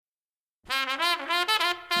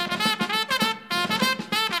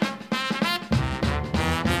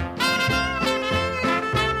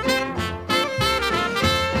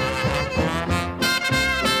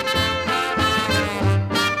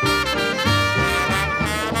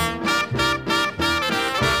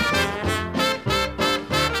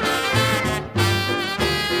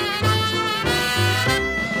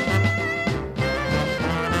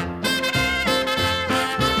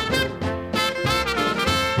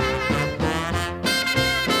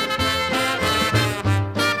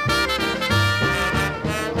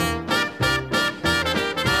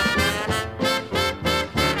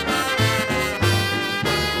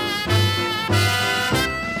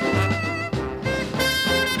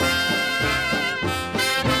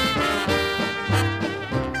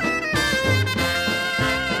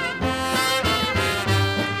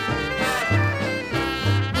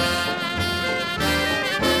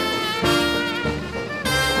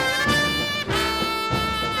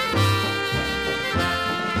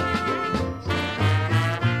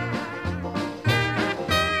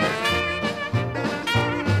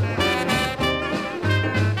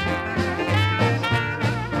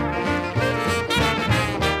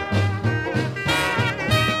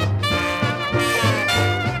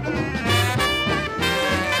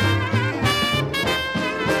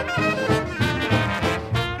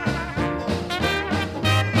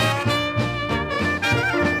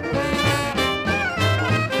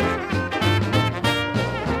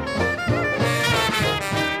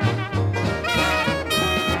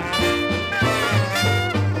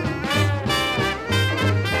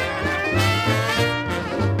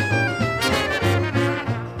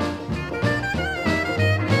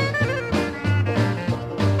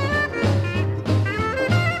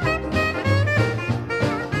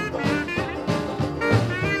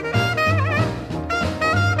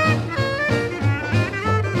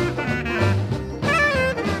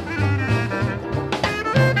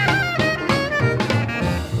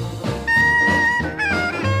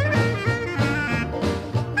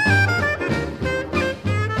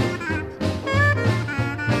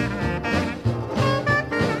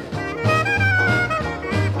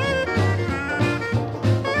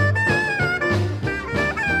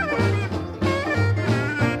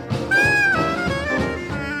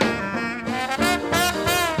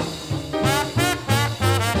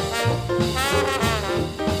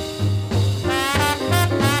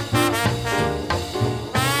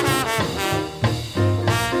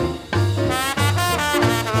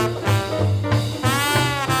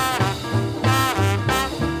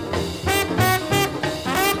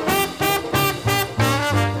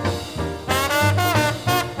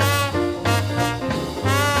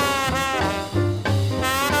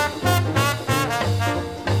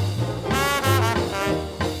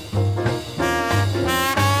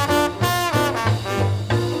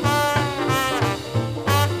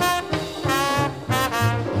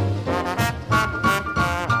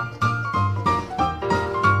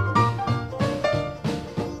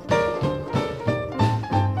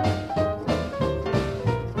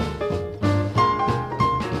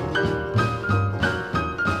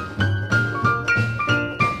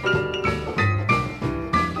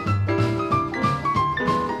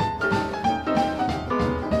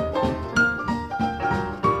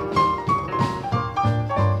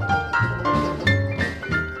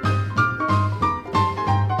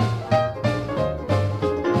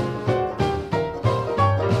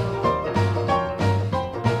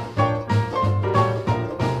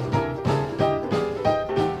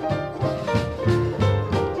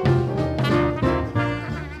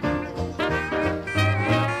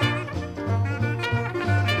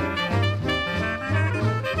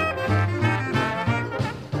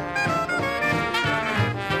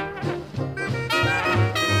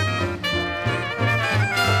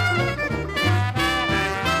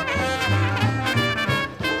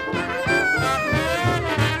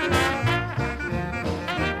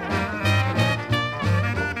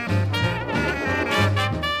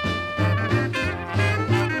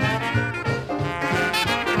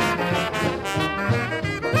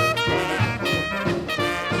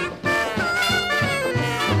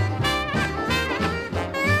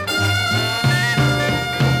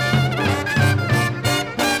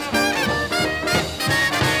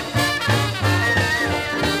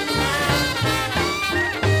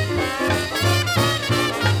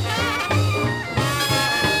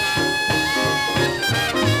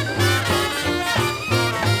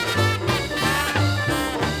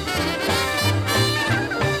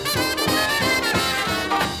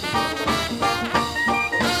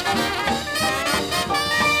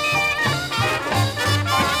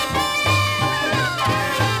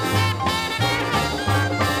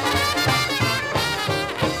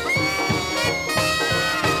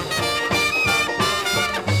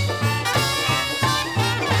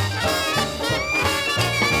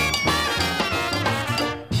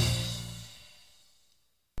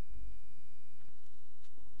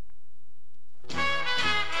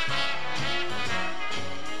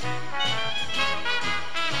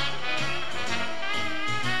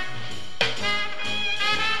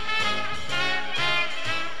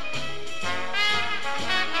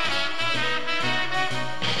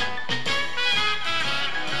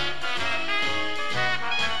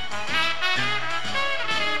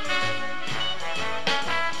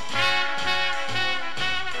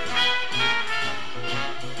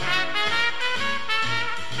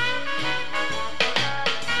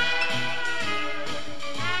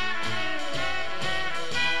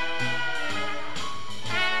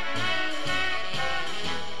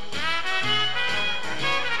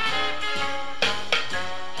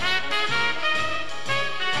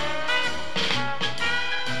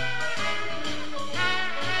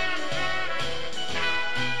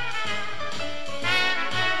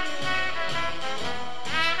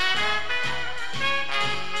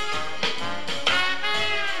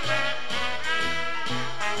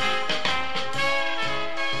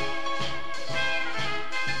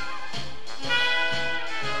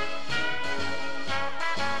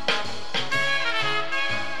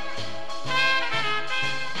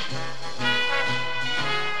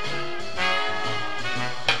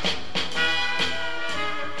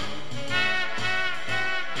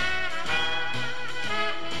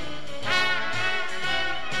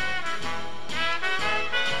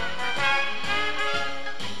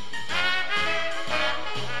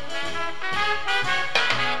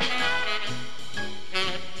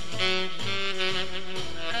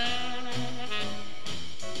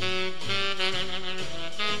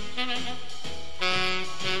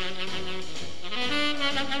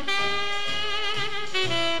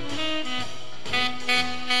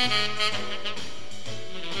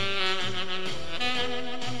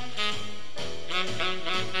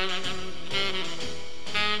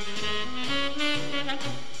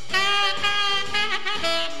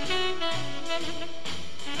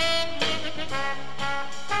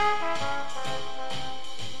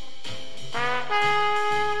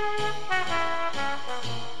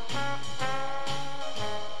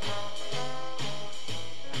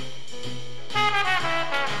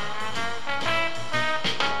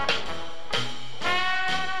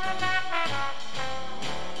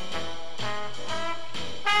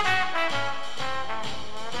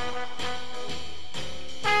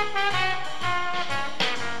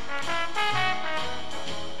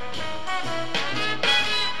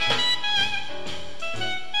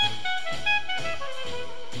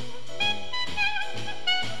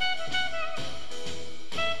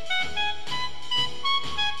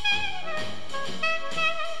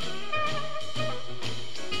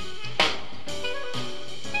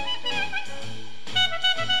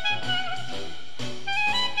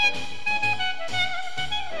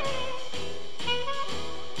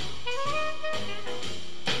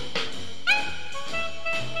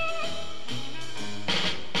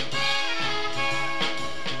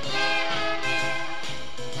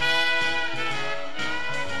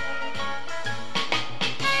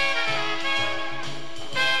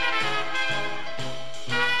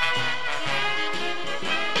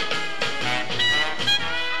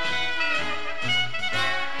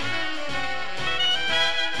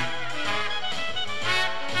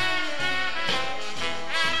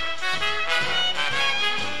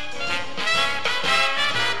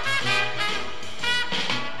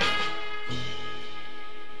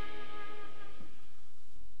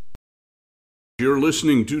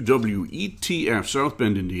listening to WETF South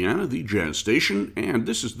Bend, Indiana, the jazz station, and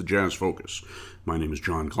this is the Jazz Focus. My name is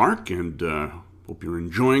John Clark, and hope you're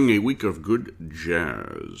enjoying a week of good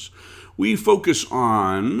jazz. We focus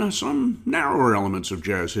on some narrower elements of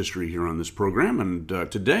jazz history here on this program, and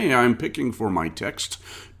today I'm picking for my text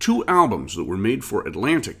two albums that were made for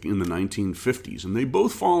Atlantic in the 1950s, and they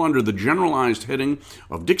both fall under the generalized heading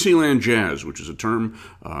of Dixieland jazz, which is a term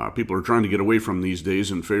people are trying to get away from these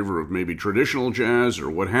days in favor of maybe traditional jazz or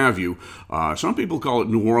what have you. Some people call it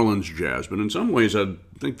New Orleans jazz, but in some ways I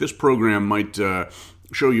think this program might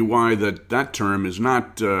show you why that term is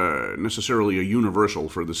not necessarily a universal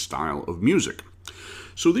for this style of music.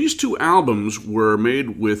 So these two albums were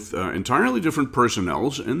made with entirely different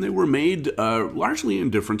personnels, and they were made largely in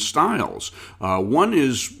different styles. One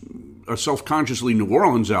is a self-consciously New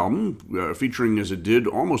Orleans album, featuring, as it did,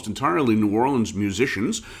 almost entirely New Orleans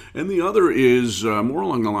musicians, and the other is more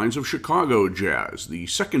along the lines of Chicago jazz, the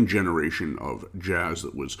second generation of jazz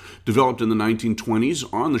that was developed in the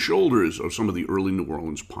 1920s on the shoulders of some of the early New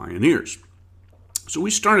Orleans pioneers. So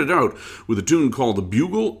we started out with a tune called the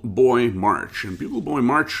Bugle Boy March. And Bugle Boy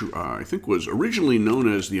March, I think, was originally known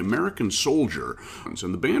as the American Soldier. And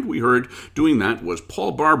the band we heard doing that was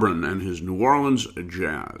Paul Barbarin and his New Orleans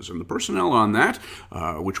Jazz. And the personnel on that,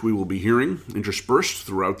 which we will be hearing interspersed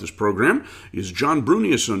throughout this program, is John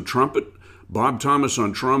Brunius on trumpet, Bob Thomas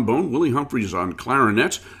on trombone, Willie Humphries on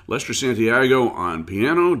clarinet, Lester Santiago on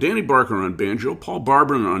piano, Danny Barker on banjo, Paul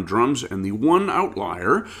Barbarin on drums, and the one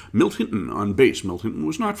outlier, Milt Hinton on bass. Milt Hinton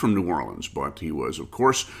was not from New Orleans, but he was, of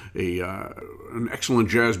course, an excellent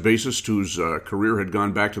jazz bassist whose career had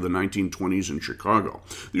gone back to the 1920s in Chicago.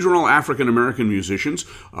 These are all African-American musicians.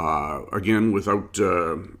 Again, without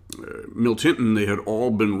Milt Hinton, they had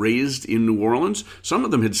all been raised in New Orleans. Some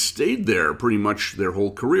of them had stayed there pretty much their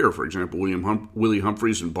whole career. For example, Willie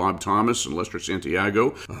Humphries and Bob Thomas and Lester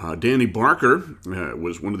Santiago. Danny Barker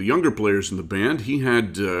was one of the younger players in the band. He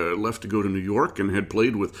had left to go to New York and had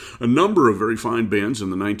played with a number of very fine bands in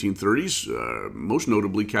the 1930s, most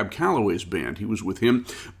notably Cab Calloway's band. He was with him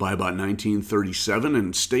by about 1937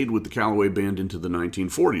 and stayed with the Calloway band into the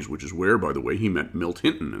 1940s, which is where, by the way, he met Milt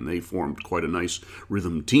Hinton, and they formed quite a nice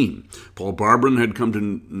rhythm team. Paul Barbarin had come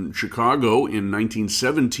to Chicago in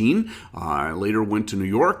 1917, later went to New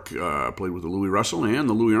York, played with the Louis Russell and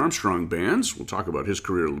the Louis Armstrong bands. We'll talk about his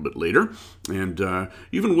career a little bit later. And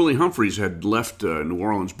even Willie Humphries had left New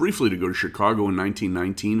Orleans briefly to go to Chicago in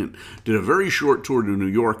 1919 and did a very short tour to New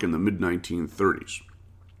York in the mid-1930s.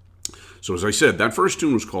 So as I said, that first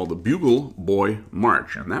tune was called the Bugle Boy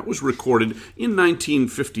March, and that was recorded in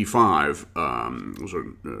 1955. It was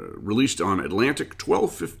released on Atlantic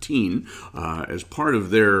 1215 as part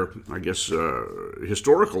of their, I guess,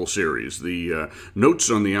 historical series. The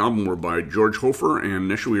notes on the album were by George Hofer and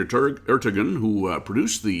Neshui Ertegun, who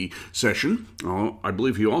produced the session. I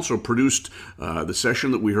believe he also produced the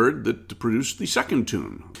session that we heard that produced the second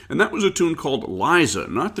tune. And that was a tune called Liza,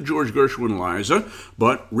 not the George Gershwin Liza,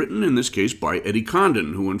 but written in this case by Eddie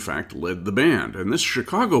Condon, who in fact led the band. And this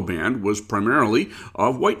Chicago band was primarily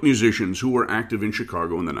of white musicians who were active in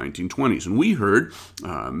Chicago in the 1920s. And we heard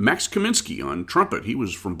Max Kaminsky on trumpet. He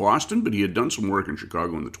was from Boston, but he had done some work in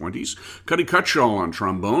Chicago in the 20s. Cuddy Cutshall on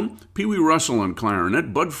trombone, Pee Wee Russell on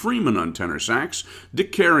clarinet, Bud Freeman on tenor sax,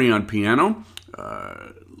 Dick Carey on piano,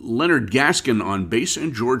 Leonard Gaskin on bass,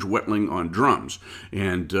 and George Wetling on drums.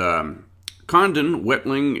 And Condon,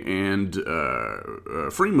 Wetling, and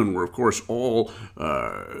Freeman were, of course, all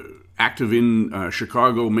active in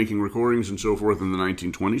Chicago, making recordings and so forth in the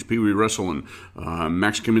 1920s. Pee Wee Russell and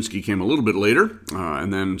Max Kaminsky came a little bit later,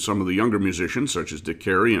 and then some of the younger musicians, such as Dick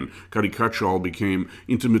Carey and Cuddy Cutshall, became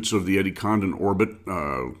intimates of the Eddie Condon orbit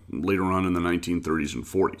later on in the 1930s and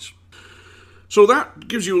 40s. So that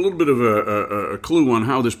gives you a little bit of a clue on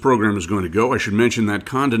how this program is going to go. I should mention that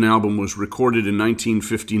Condon album was recorded in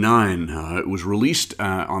 1959. It was released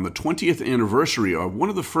on the 20th anniversary of one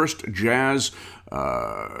of the first jazz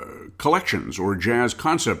collections or jazz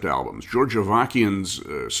concept albums, George Avakian's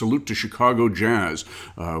Salute to Chicago Jazz,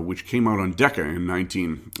 which came out on Decca in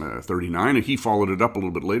 1939. And he followed it up a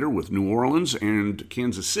little bit later with New Orleans and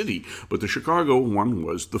Kansas City, but the Chicago one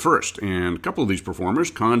was the first. And a couple of these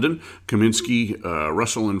performers, Condon, Kaminsky,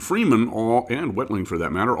 Russell, and Freeman, and Wetling for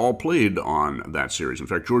that matter, all played on that series. In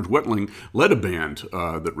fact, George Wetling led a band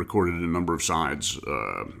that recorded a number of sides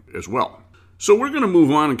as well. So we're going to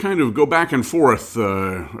move on and kind of go back and forth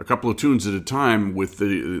a couple of tunes at a time with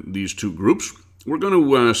these two groups. We're going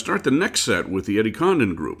to start the next set with the Eddie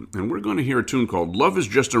Condon Group, and we're going to hear a tune called Love Is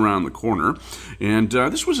Just Around the Corner. And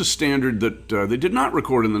this was a standard that they did not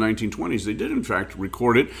record in the 1920s. They did, in fact,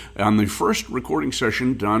 record it on the first recording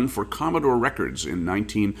session done for Commodore Records in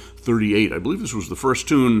 1938. I believe this was the first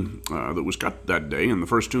tune that was cut that day and the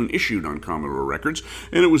first tune issued on Commodore Records.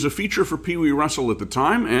 And it was a feature for Pee Wee Russell at the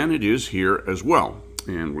time, and it is here as well.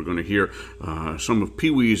 And we're going to hear some of Pee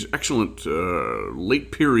Wee's excellent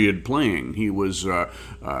late period playing. He was,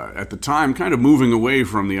 at the time, kind of moving away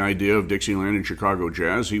from the idea of Dixieland and Chicago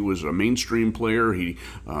jazz. He was a mainstream player. He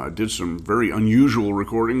did some very unusual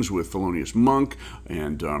recordings with Thelonious Monk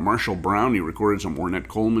and Marshall Brown. He recorded some Ornette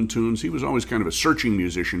Coleman tunes. He was always kind of a searching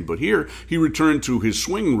musician, but here he returned to his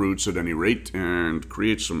swing roots at any rate and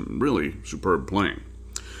creates some really superb playing.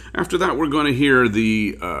 After that, we're going to hear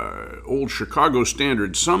the old Chicago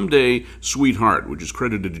standard, Someday Sweetheart, which is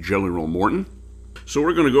credited to Jelly Roll Morton. So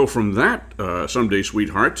we're going to go from that Someday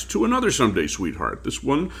Sweetheart to another Someday Sweetheart, this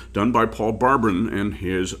one done by Paul Barban and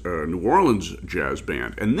his New Orleans jazz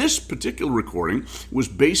band. And this particular recording was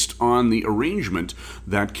based on the arrangement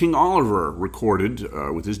that King Oliver recorded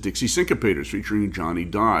with his Dixie Syncopators featuring Johnny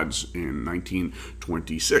Dodds in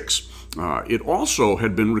 1926. It also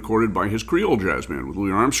had been recorded by his Creole Jazz Band with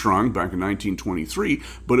Louis Armstrong back in 1923,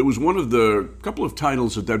 but it was one of the couple of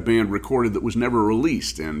titles that band recorded that was never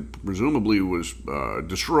released and presumably was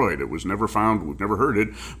destroyed. It was never found, we've never heard it,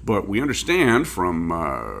 but we understand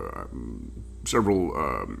from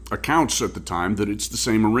several accounts at the time that it's the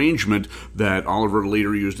same arrangement that Oliver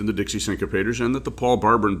later used in the Dixie Syncopators and that the Paul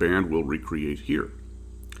Barban Band will recreate here.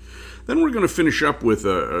 Then we're going to finish up with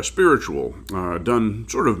a spiritual done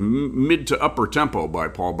sort of mid to upper tempo by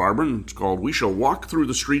Paul Barban. It's called We Shall Walk Through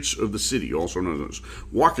the Streets of the City, also known as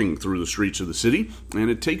Walking Through the Streets of the City. And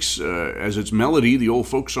it takes as its melody the old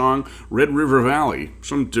folk song Red River Valley.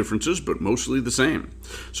 Some differences, but mostly the same.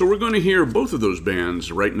 So we're going to hear both of those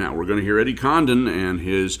bands right now. We're going to hear Eddie Condon and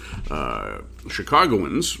his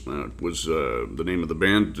Chicagoans, was the name of the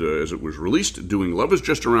band as it was released, doing Love Is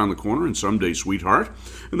Just Around the Corner and Someday Sweetheart.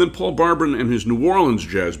 And then Paul Barban and his New Orleans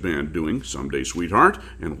jazz band doing Someday Sweetheart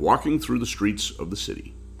and Walking Through the Streets of the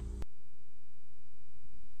City.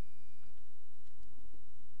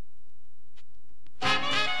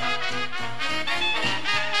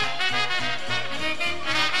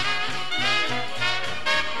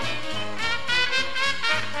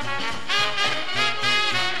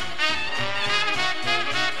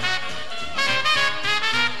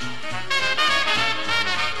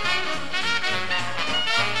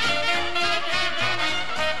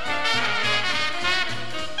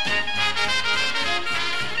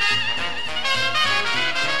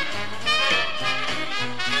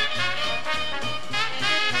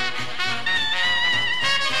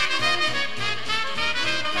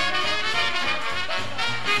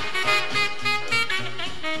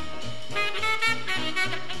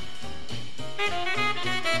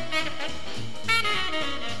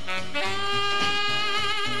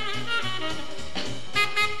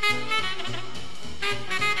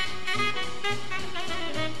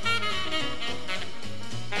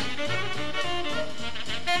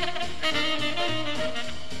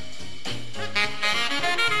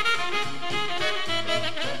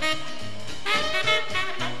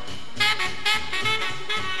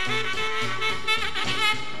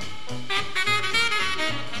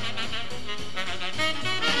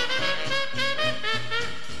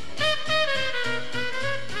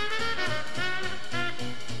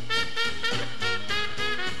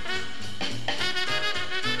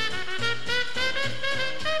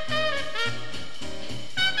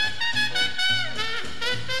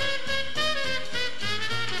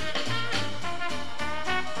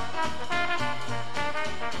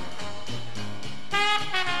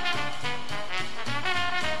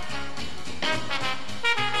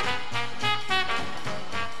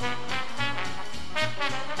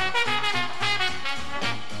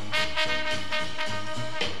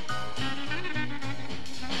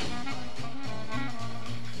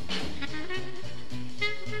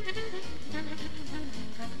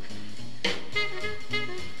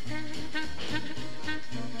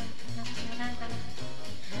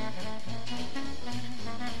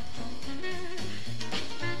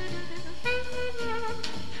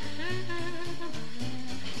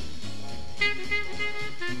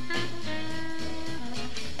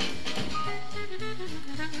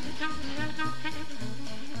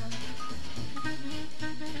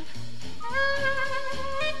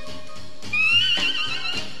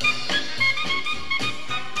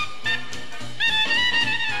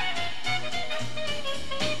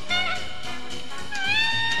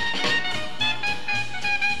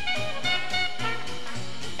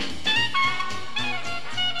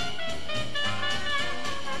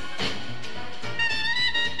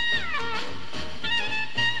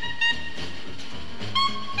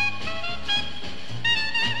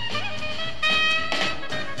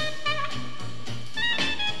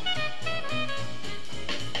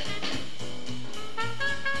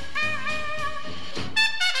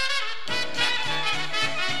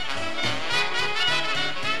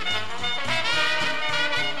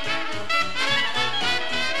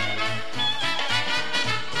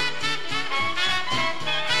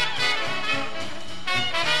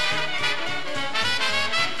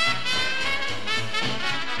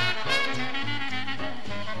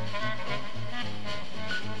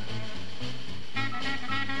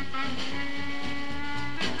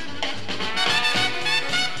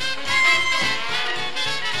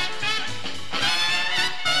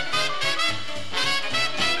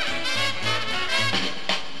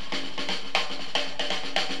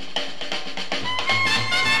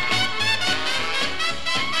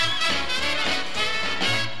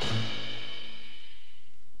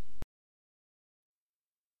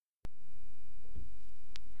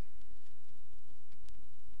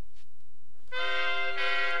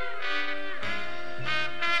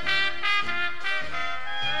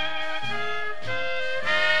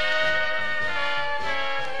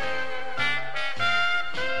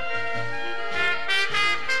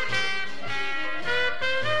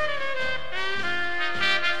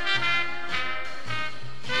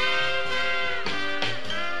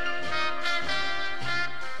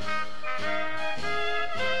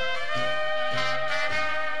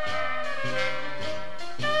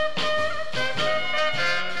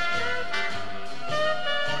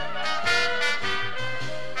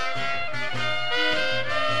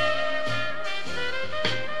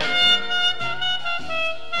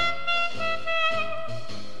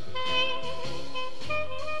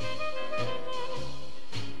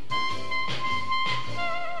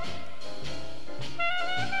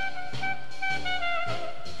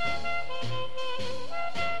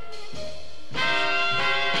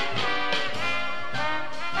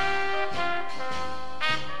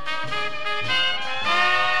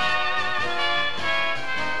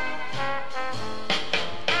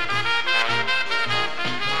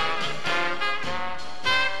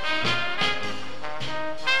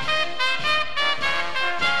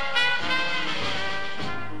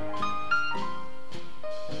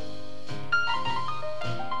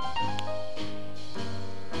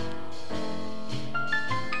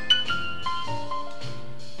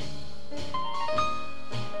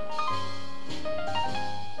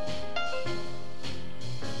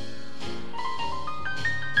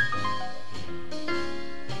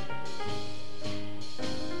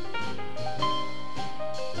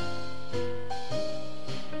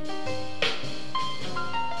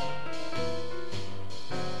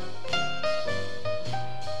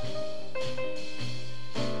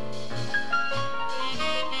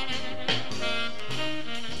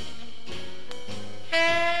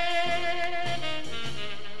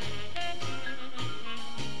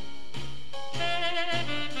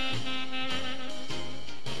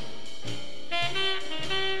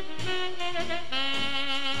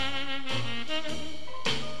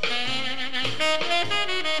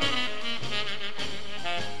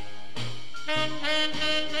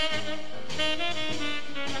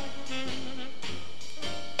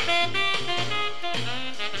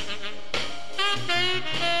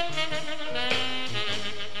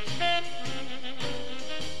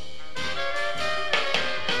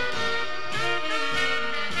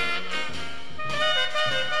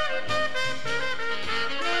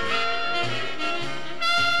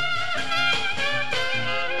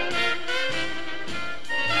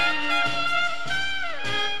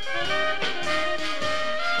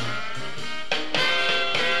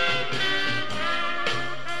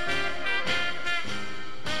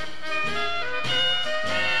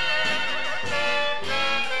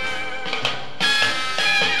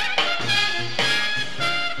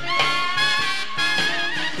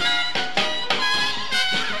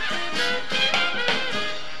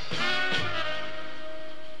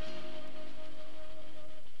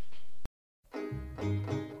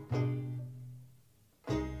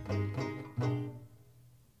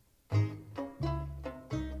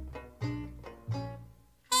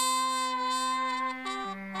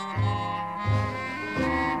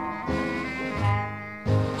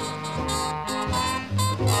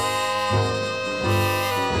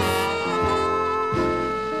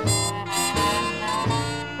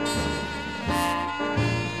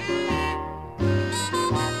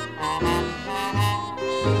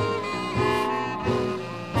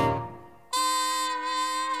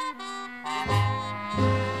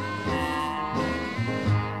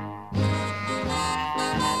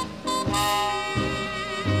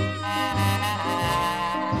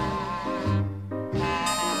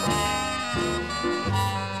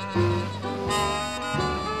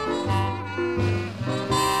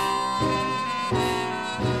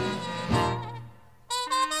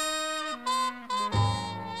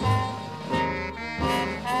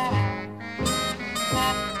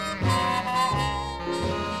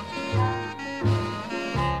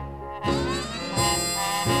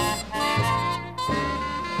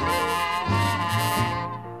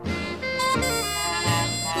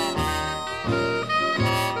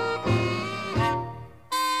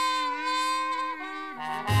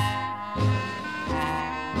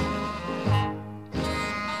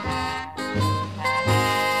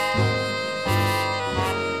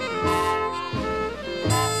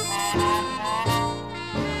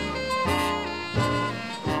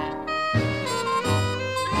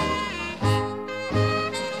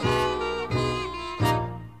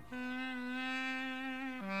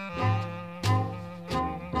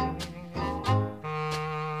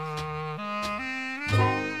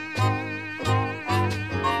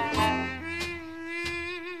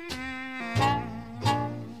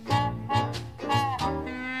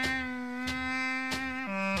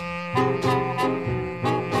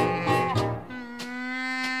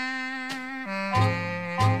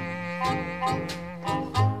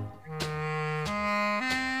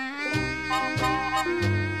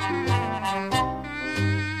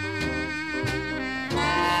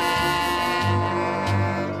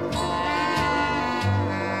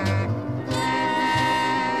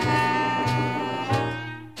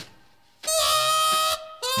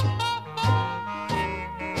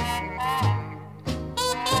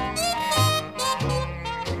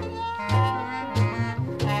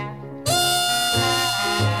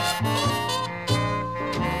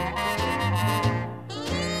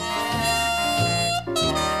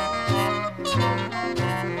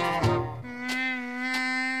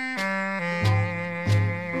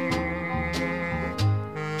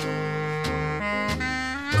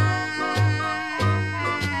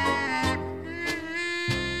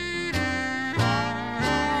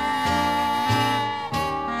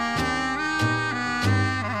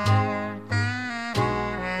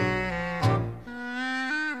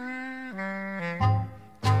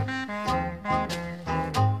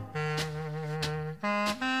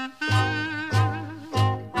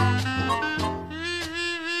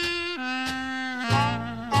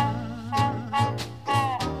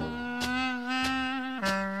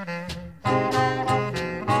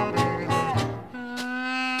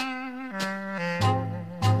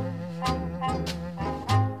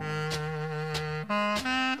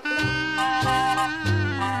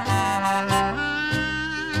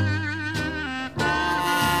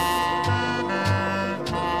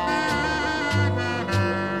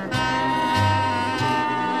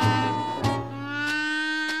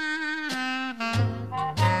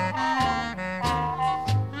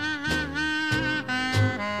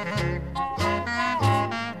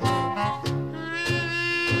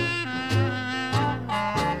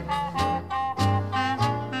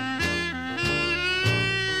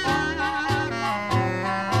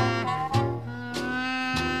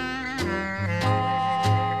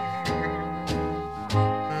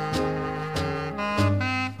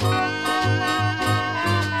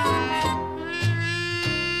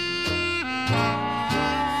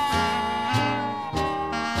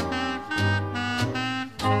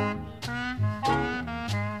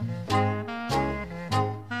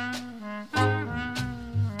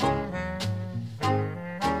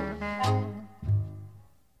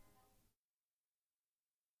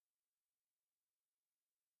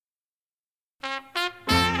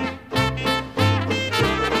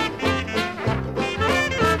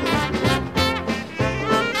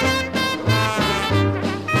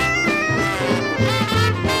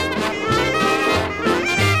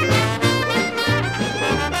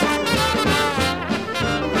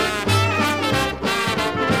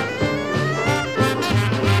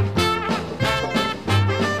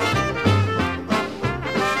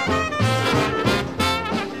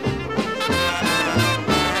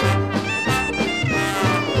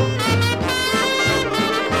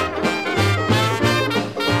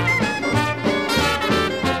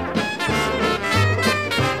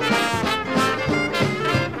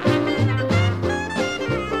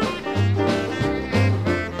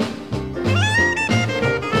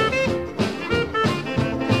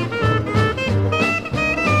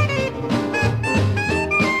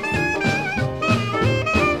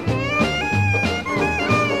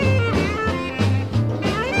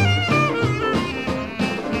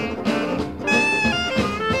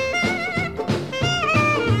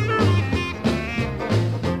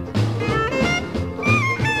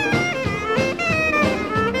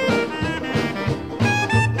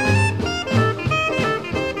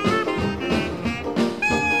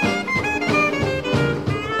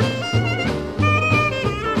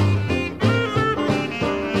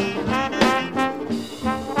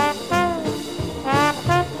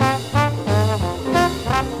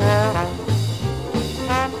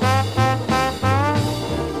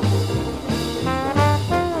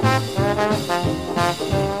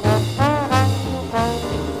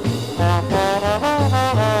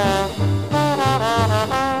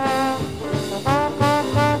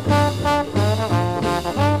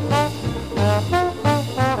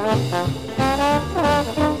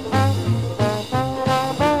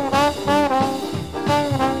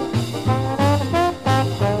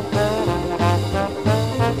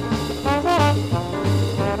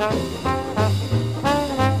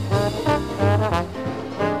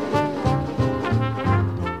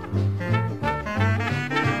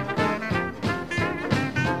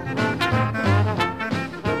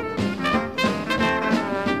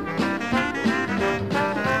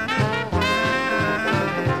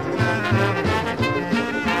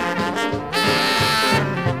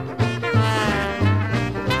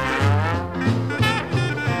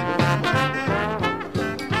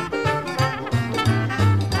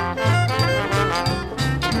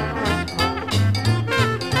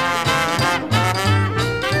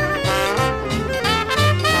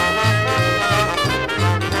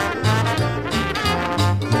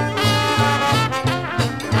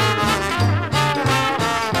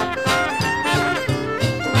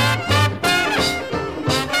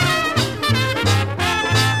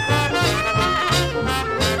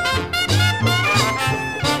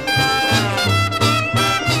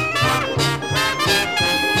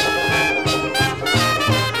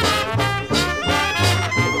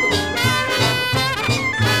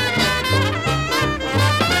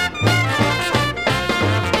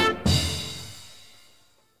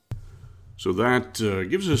 So that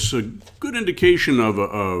gives us a good indication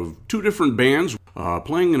of two different bands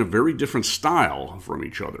playing in a very different style from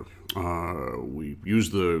each other. We use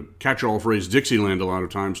the catch-all phrase Dixieland a lot of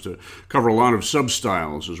times to cover a lot of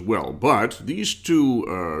sub-styles as well. But these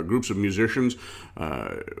two groups of musicians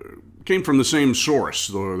came from the same source,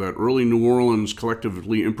 that early New Orleans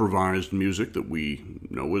collectively improvised music that we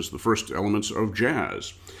know as the first elements of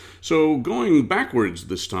jazz. So going backwards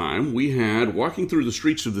this time, we had Walking Through the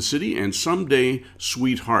Streets of the City and Someday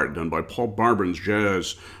Sweetheart, done by Paul Barber's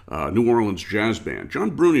New Orleans Jazz Band.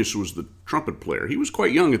 John Brunious was the trumpet player. He was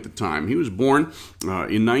quite young at the time. He was born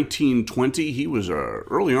in 1920. He was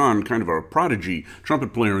early on kind of a prodigy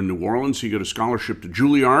trumpet player in New Orleans. He got a scholarship to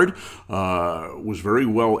Juilliard, was very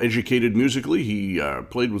well educated musically. He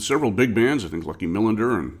played with several big bands, I think Lucky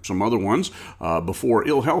Millinder and some other ones, before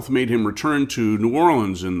ill health made him return to New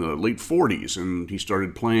Orleans in the late 40s, and he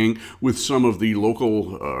started playing with some of the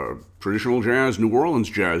local traditional jazz, New Orleans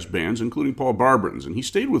jazz bands, including Paul Barber's. And he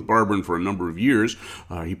stayed with Barber for a number of years.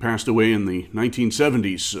 He passed away in the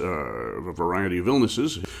 1970s of a variety of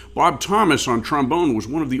illnesses. Bob Thomas on trombone was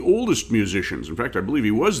one of the oldest musicians. In fact, I believe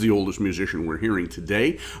he was the oldest musician we're hearing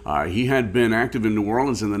today. He had been active in New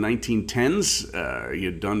Orleans in the 1910s. He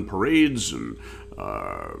had done parades and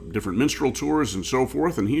different minstrel tours and so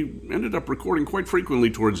forth, and he ended up recording quite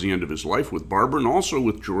frequently towards the end of his life with Barber and also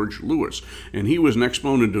with George Lewis. And he was an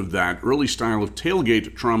exponent of that early style of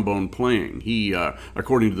tailgate trombone playing. He,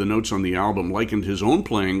 according to the notes on the album, likened his own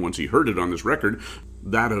playing, once he heard it on this record,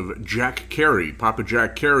 that of Jack Carey. Papa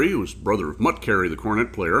Jack Carey was brother of Mutt Carey, the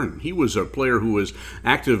cornet player, and he was a player who was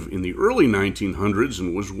active in the early 1900s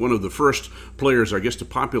and was one of the first players, I guess, to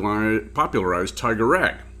popularize Tiger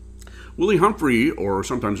Rag. Willie Humphrey, or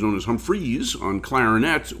sometimes known as Humphreys, on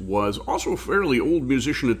clarinet, was also a fairly old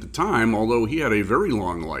musician at the time, although he had a very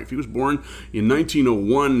long life. He was born in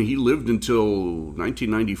 1901. He lived until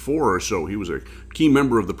 1994 or so. He was a key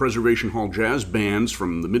member of the Preservation Hall Jazz Bands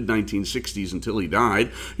from the mid-1960s until he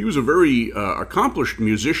died. He was a very accomplished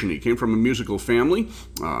musician. He came from a musical family.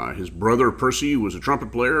 His brother, Percy, was a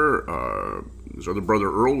trumpet player. His other brother,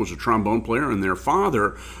 Earl, was a trombone player, and their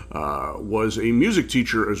father was a music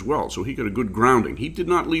teacher as well, so he got a good grounding. He did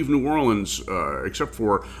not leave New Orleans except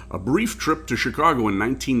for a brief trip to Chicago in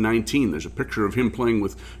 1919. There's a picture of him playing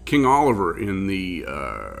with King Oliver in the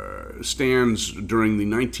stands during the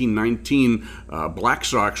 1919 Black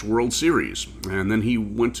Sox World Series. And then he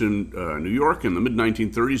went to New York in the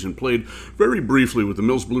mid-1930s and played very briefly with the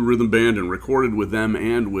Mills Blue Rhythm Band and recorded with them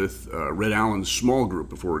and with Red Allen's small group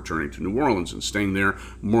before returning to New Orleans and staying there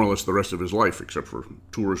more or less the rest of his life, except for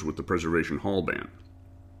tours with the Preservation Hall Band.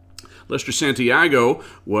 Lester Santiago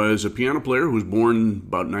was a piano player who was born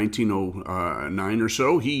about 1909 or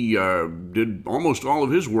so. He did almost all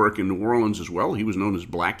of his work in New Orleans as well. He was known as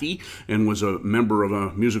Blackie and was a member of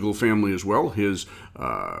a musical family as well. His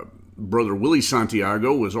brother Willie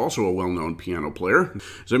Santiago was also a well-known piano player.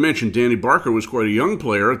 As I mentioned, Danny Barker was quite a young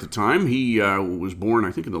player at the time. He was born, I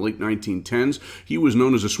think, in the late 1910s. He was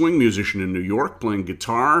known as a swing musician in New York, playing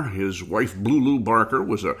guitar. His wife, Blue Lou Barker,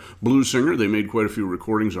 was a blues singer. They made quite a few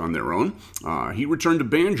recordings on their own. He returned to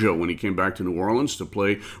banjo when he came back to New Orleans to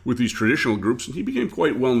play with these traditional groups, and he became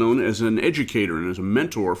quite well known as an educator and as a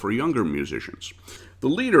mentor for younger musicians. The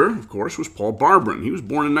leader, of course, was Paul Barber. He was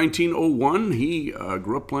born in 1901. He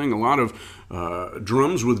grew up playing a lot of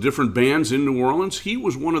drums with different bands in New Orleans. He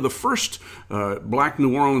was one of the first black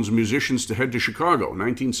New Orleans musicians to head to Chicago,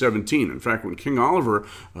 1917. In fact, when King Oliver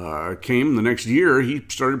came the next year, he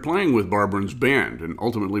started playing with Barber's band, and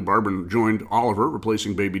ultimately Barber joined Oliver,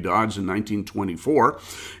 replacing Baby Dodds in 1924,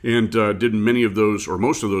 and did many of those, or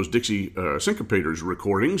most of those, Dixie Syncopators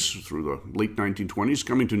recordings through the late 1920s,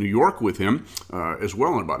 coming to New York with him as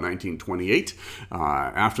well in about 1928.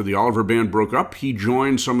 After the Oliver band broke up, he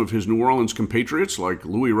joined some of his New Orleans compatriots like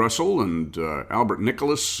Louis Russell and Albert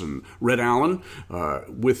Nicholas and Red Allen,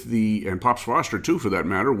 and Pops Foster too, for that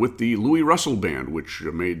matter, with the Louis Russell Band, which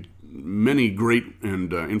made many great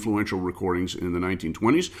and influential recordings in the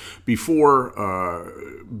 1920s before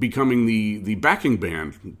becoming the backing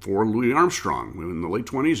band for Louis Armstrong in the late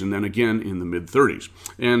 20s and then again in the mid-30s.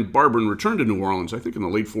 And Barber returned to New Orleans, I think, in the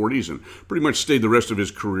late 40s and pretty much stayed the rest of his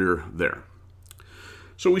career there.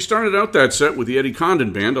 So we started out that set with the Eddie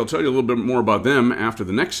Condon Band. I'll tell you a little bit more about them after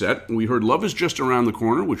the next set. We heard Love Is Just Around the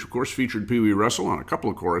Corner, which of course featured Pee Wee Russell on a couple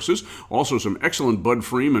of choruses. Also some excellent Bud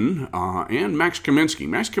Freeman and Max Kaminsky.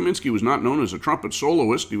 Max Kaminsky was not known as a trumpet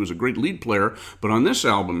soloist. He was a great lead player, but on this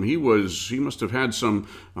album he must have had some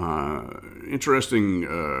interesting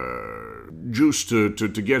juice to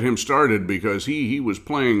get him started, because he was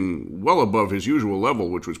playing well above his usual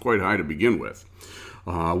level, which was quite high to begin with.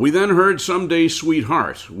 We then heard Someday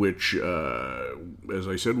Sweetheart, which, as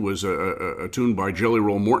I said, was a tune by Jelly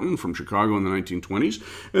Roll Morton from Chicago in the 1920s,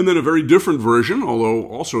 and then a very different version, although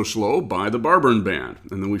also slow, by the Barburn Band.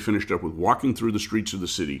 And then we finished up with Walking Through the Streets of the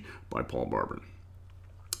City by Paul Barburn.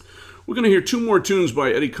 We're going to hear two more tunes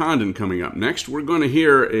by Eddie Condon coming up next. We're going to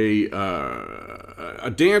hear a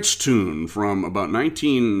dance tune from about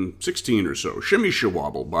 1916 or so, Shimmy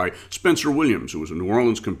Shawobble by Spencer Williams, who was a New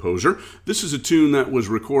Orleans composer. This is a tune that was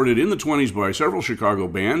recorded in the 20s by several Chicago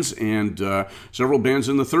bands and several bands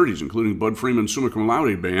in the 30s, including Bud Freeman's Summa Cum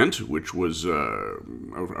Laude Band, which was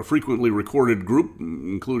a frequently recorded group,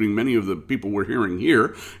 including many of the people we're hearing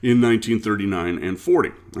here in 1939 and 40.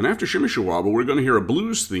 And after Shimmy Shawobble, we're going to hear a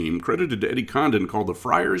blues theme credited to Eddie Condon called the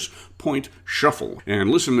Friars Point Shuffle. And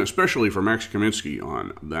listen especially for Max Kaminsky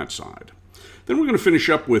on that side. Then we're going to finish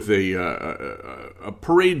up with a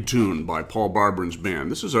parade tune by Paul Barburn's band.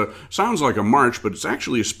 This is sounds like a march, but it's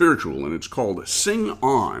actually a spiritual, and it's called Sing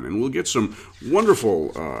On. And we'll get some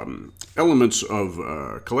wonderful elements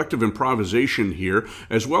of collective improvisation here,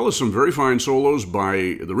 as well as some very fine solos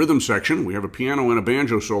by the rhythm section. We have a piano and a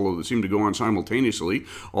banjo solo that seem to go on simultaneously.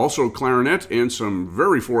 Also clarinet and some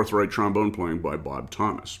very forthright trombone playing by Bob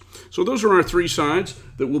Thomas. So those are our three sides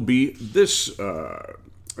that will be this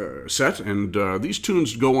set, and these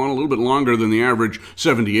tunes go on a little bit longer than the average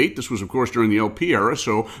 78. This was, of course, during the LP era,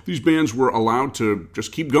 so these bands were allowed to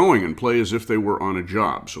just keep going and play as if they were on a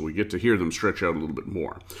job, so we get to hear them stretch out a little bit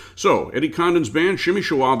more. So, Eddie Condon's band, Shimmy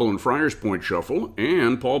Shawobble and Friars Point Shuffle,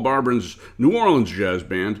 and Paul Barburn's New Orleans jazz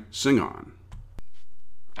band, Sing On.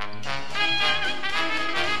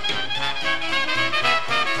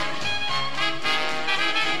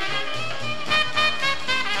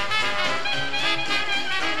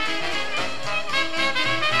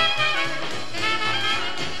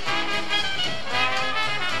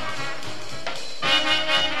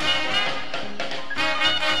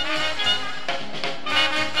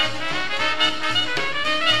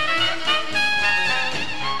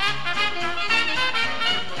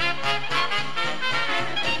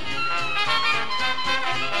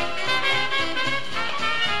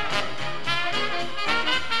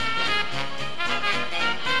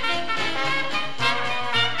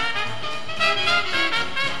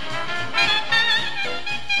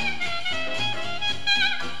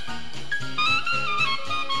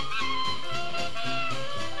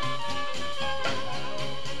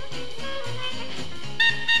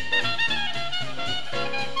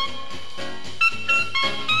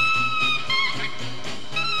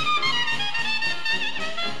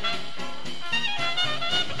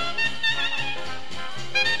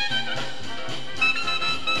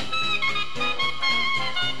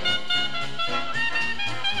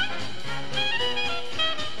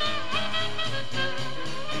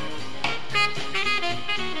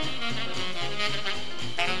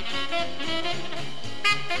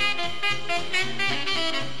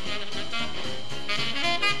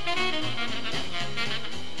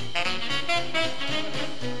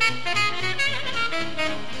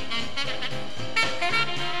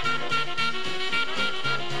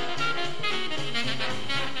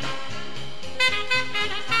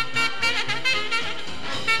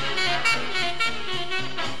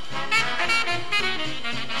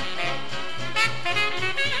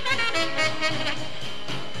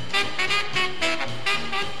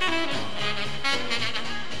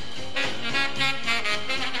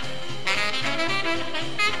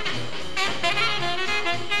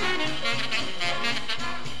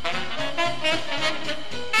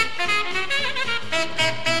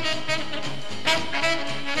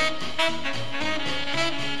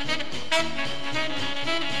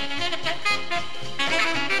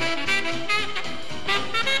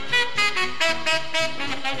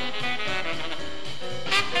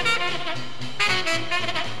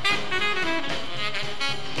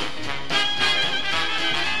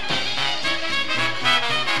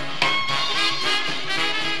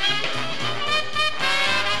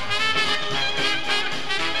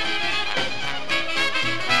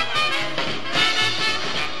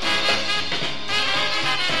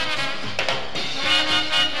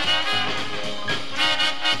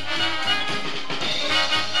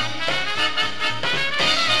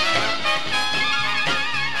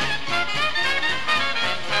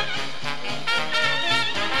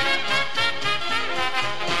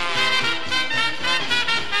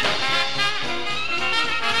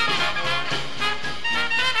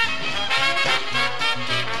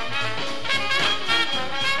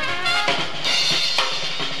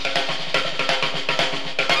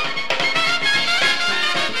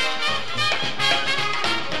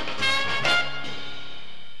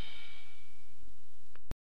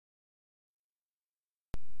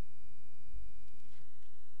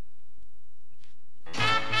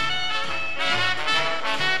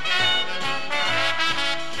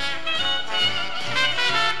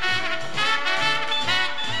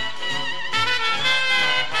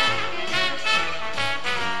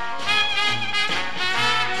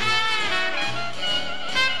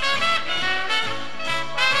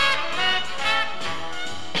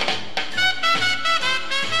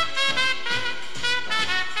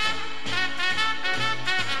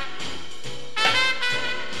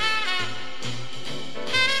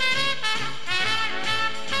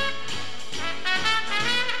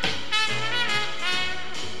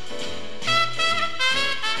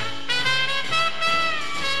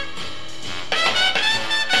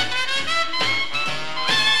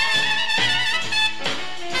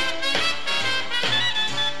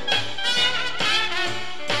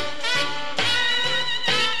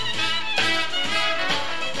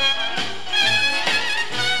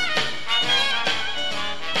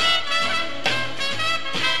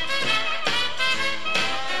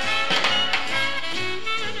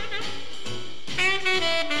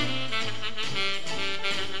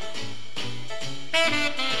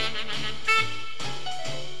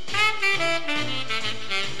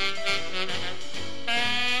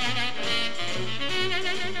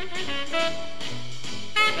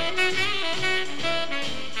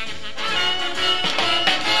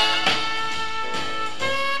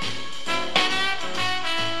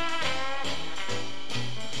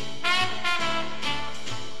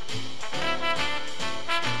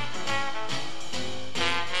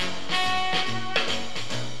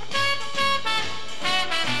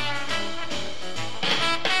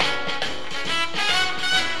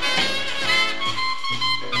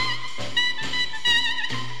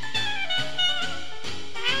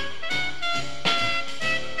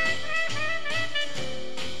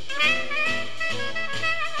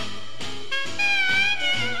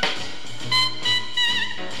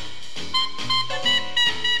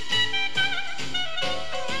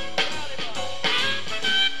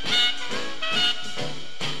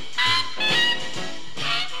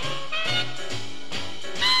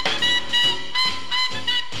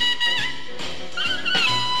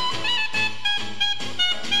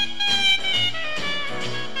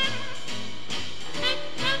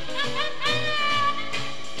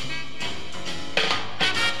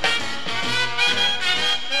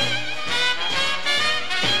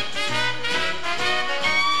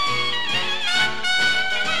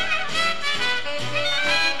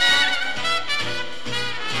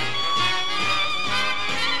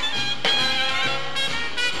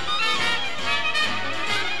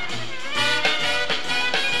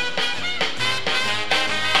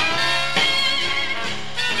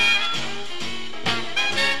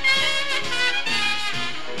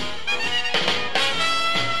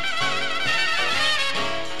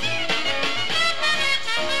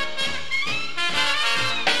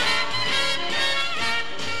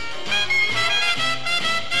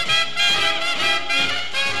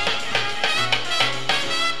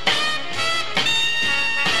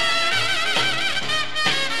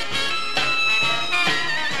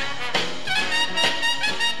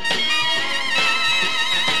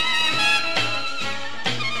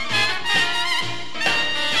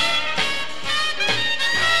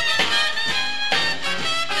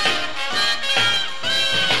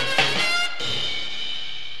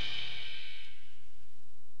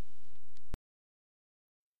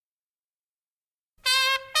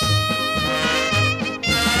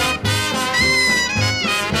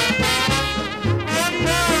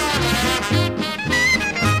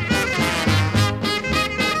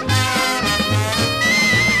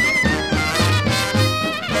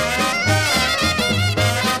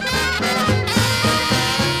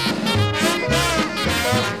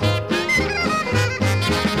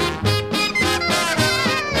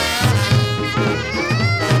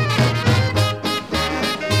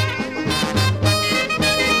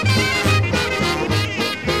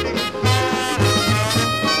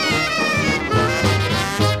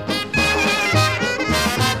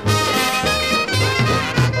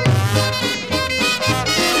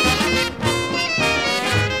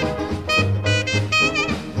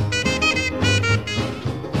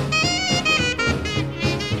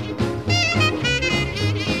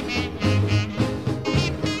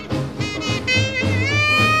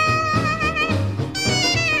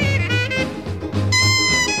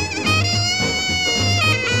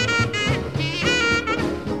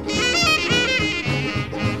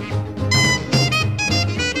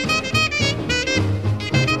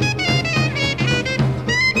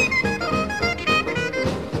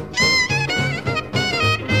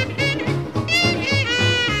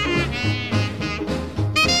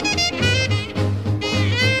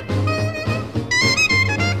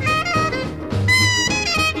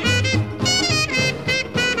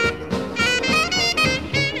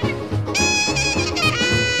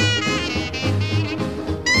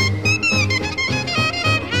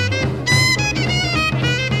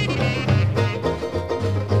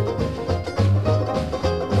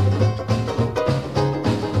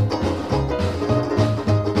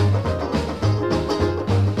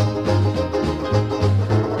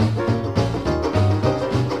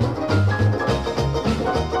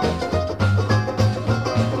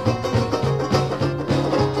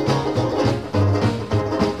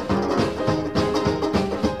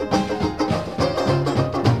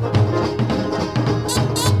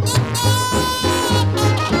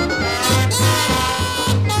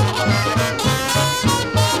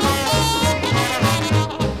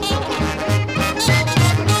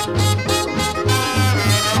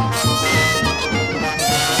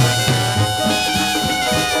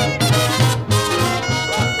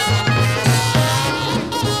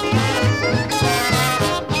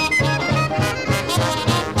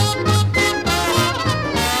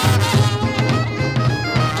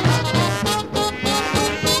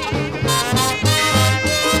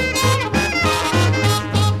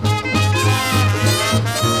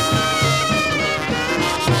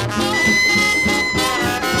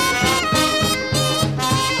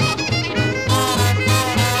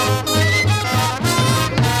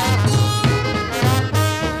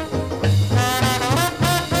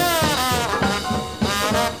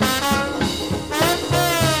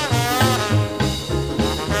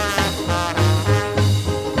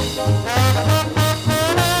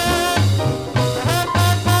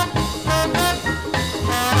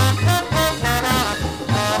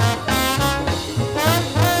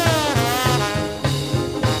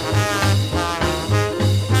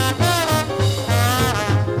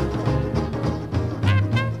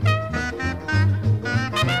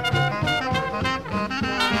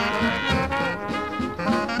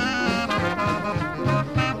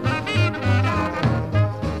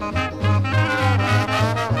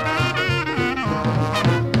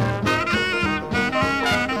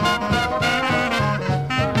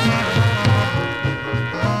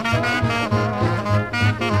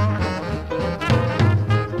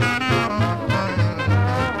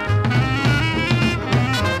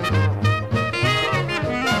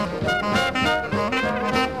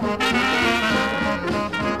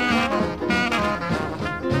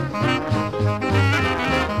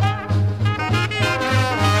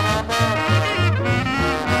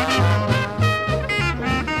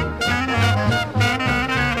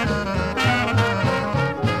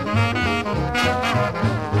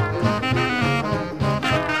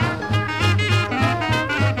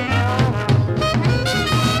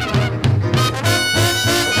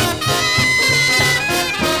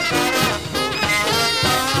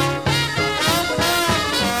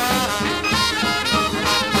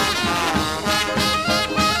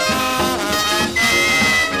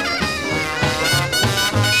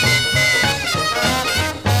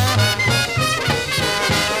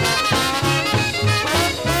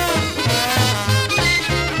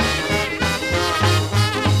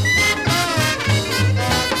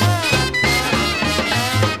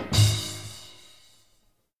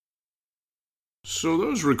 So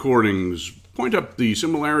those recordings point up the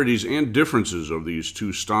similarities and differences of these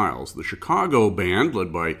two styles. The Chicago band,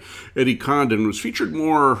 led by Eddie Condon, was featured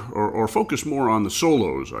more or focused more on the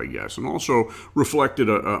solos, I guess, and also reflected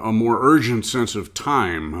a more urgent sense of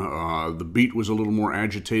time. The beat was a little more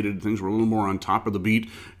agitated, things were a little more on top of the beat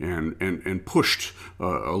and pushed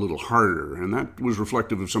a little harder. And that was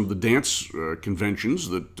reflective of some of the dance conventions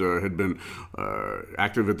that had been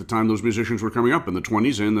active at the time those musicians were coming up in the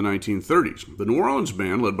 20s and the 1930s. The New Orleans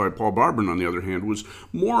band, led by Paul Barber, on the other hand, was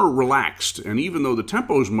more relaxed, and even though the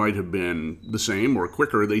tempos might have been the same or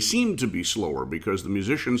quicker, they seemed to be slower because the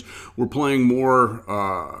musicians were playing more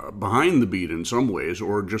behind the beat in some ways,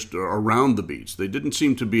 or just around the beats. They didn't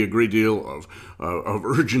seem to be a great deal of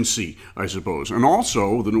urgency, I suppose. And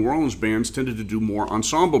also, the New Orleans bands tended to do more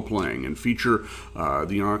ensemble playing and feature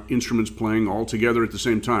the instruments playing all together at the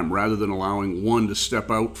same time, rather than allowing one to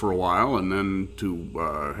step out for a while and then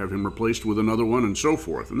to have him replaced with another one and so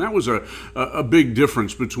forth. And that was a big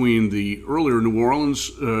difference between the earlier New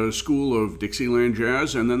Orleans school of Dixieland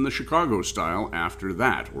jazz and then the Chicago style after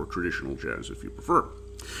that, or traditional jazz if you prefer.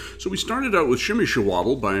 So we started out with Shimmy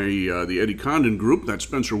Shawabble by the Eddie Condon Group, that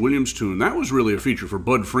Spencer Williams tune. That was really a feature for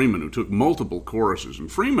Bud Freeman, who took multiple choruses. And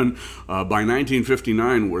Freeman, by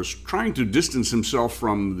 1959, was trying to distance himself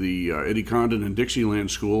from the Eddie Condon and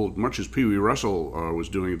Dixieland school, much as Pee Wee Russell was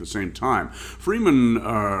doing at the same time. Freeman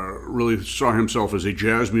really saw himself as a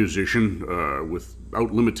jazz musician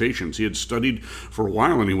without limitations. He had studied for a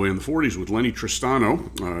while anyway in the 40s with Lenny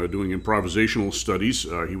Tristano, doing improvisational studies.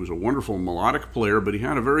 He was a wonderful melodic player, but he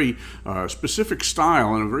had a very specific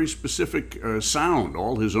style and a very specific sound,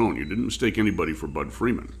 all his own. You didn't mistake anybody for Bud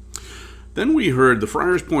Freeman. Then we heard the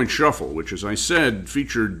Friars Point Shuffle, which, as I said,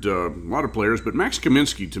 featured a lot of players, but Max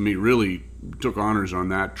Kaminsky, to me, really took honors on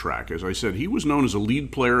that track. As I said, he was known as a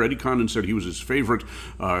lead player. Eddie Condon said he was his favorite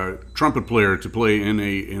trumpet player to play in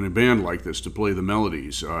a band like this, to play the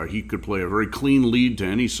melodies. He could play a very clean lead to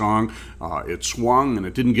any song. It swung, and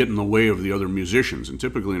it didn't get in the way of the other musicians. And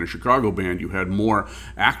typically in a Chicago band, you had more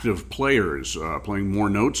active players playing more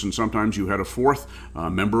notes, and sometimes you had a fourth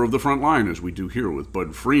member of the front line, as we do here with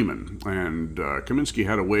Bud Freeman. And Kaminsky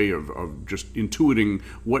had a way of just intuiting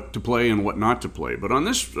what to play and what not to play. But on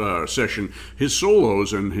this session, his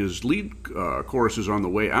solos and his lead choruses on the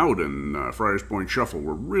way out in Friars Point Shuffle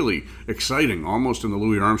were really exciting, almost in the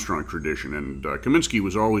Louis Armstrong tradition. And Kaminsky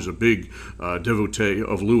was always a big devotee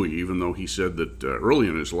of Louis, even though he said that early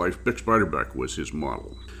in his life, Bix Beiderbecke was his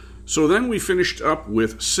model. So then we finished up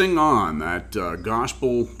with Sing On, that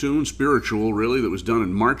gospel tune, spiritual really, that was done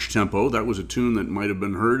in march tempo. That was a tune that might have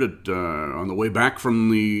been heard on the way back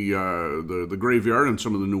from the graveyard and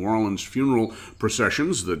some of the New Orleans funeral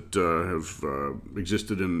processions that have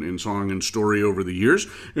existed in song and story over the years.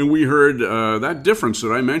 And we heard that difference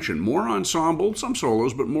that I mentioned, more ensemble, some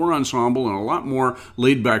solos, but more ensemble and a lot more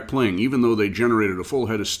laid-back playing, even though they generated a full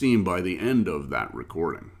head of steam by the end of that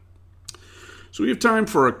recording. So we have time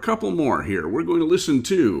for a couple more here. We're going to listen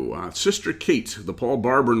to Sister Kate, the Paul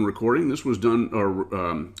Barber recording. This was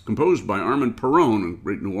composed by Armand Perron, a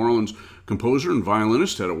great New Orleans composer and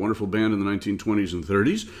violinist, had a wonderful band in the 1920s and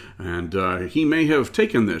 30s, and he may have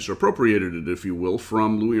taken this, or appropriated it, if you will,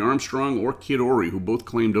 from Louis Armstrong or Kid Ory, who both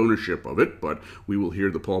claimed ownership of it, but we will hear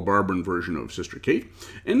the Paul Barber version of Sister Kate,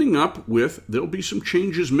 ending up with There'll Be Some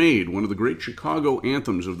Changes Made, one of the great Chicago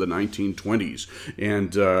anthems of the 1920s.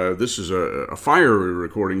 And this is a fiery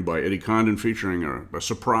recording by Eddie Condon featuring a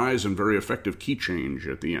surprise and very effective key change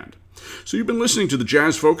at the end. So you've been listening to the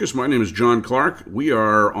Jazz Focus. My name is John Clark. We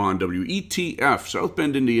are on WETF, South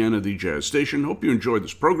Bend, Indiana, the Jazz Station. Hope you enjoyed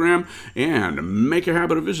this program and make a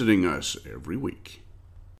habit of visiting us every week.